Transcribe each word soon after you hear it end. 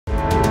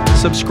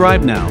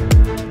Subscribe now.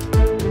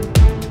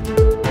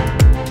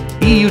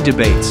 EU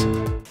Debates.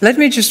 Let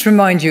me just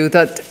remind you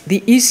that the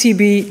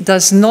ECB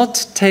does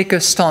not take a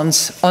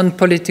stance on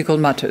political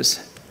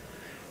matters.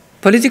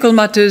 Political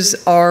matters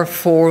are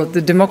for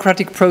the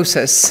democratic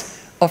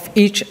process of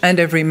each and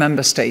every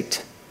member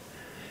state.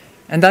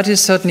 And that is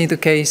certainly the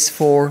case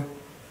for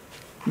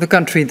the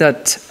country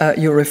that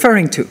you're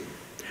referring to.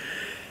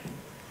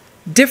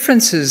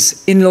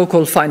 Differences in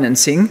local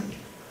financing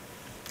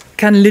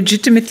can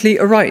legitimately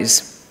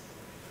arise,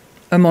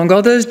 among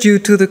others due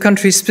to the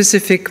country's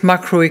specific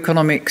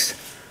macroeconomic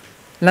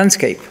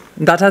landscape.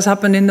 That has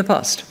happened in the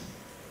past.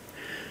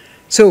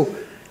 So,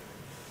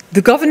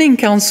 the Governing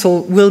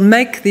Council will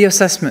make the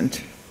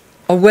assessment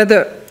of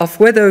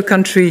whether a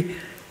country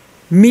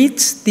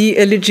meets the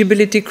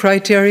eligibility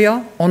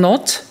criteria or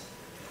not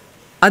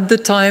at the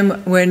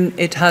time when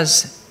it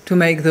has to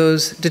make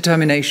those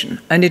determinations.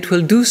 And it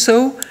will do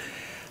so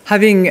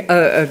having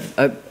a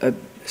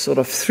sort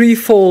of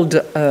threefold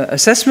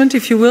assessment,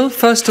 if you will.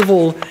 First of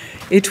all,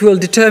 it will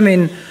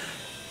determine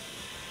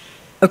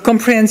a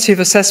comprehensive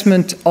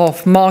assessment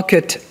of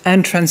market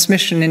and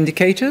transmission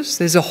indicators.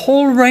 There's a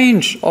whole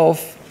range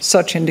of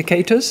such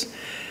indicators.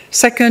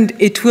 Second,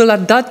 it will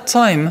at that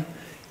time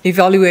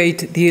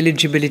evaluate the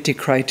eligibility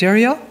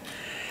criteria.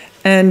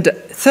 And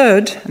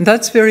third, and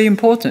that's very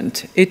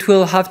important, it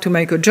will have to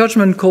make a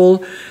judgment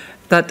call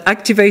that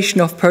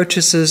activation of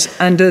purchases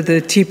under the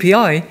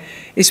TPI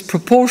is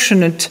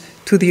proportionate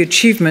to the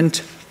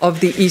achievement of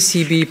the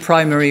ECB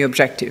primary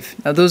objective.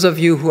 Now, those of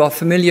you who are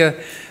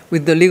familiar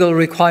with the legal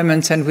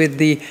requirements and with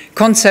the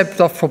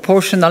concept of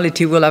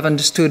proportionality will have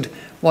understood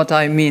what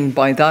I mean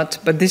by that,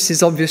 but this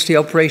is obviously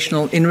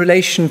operational in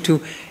relation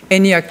to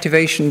any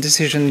activation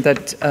decision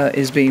that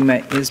is being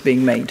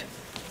made.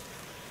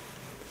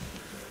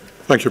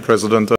 Thank you, President.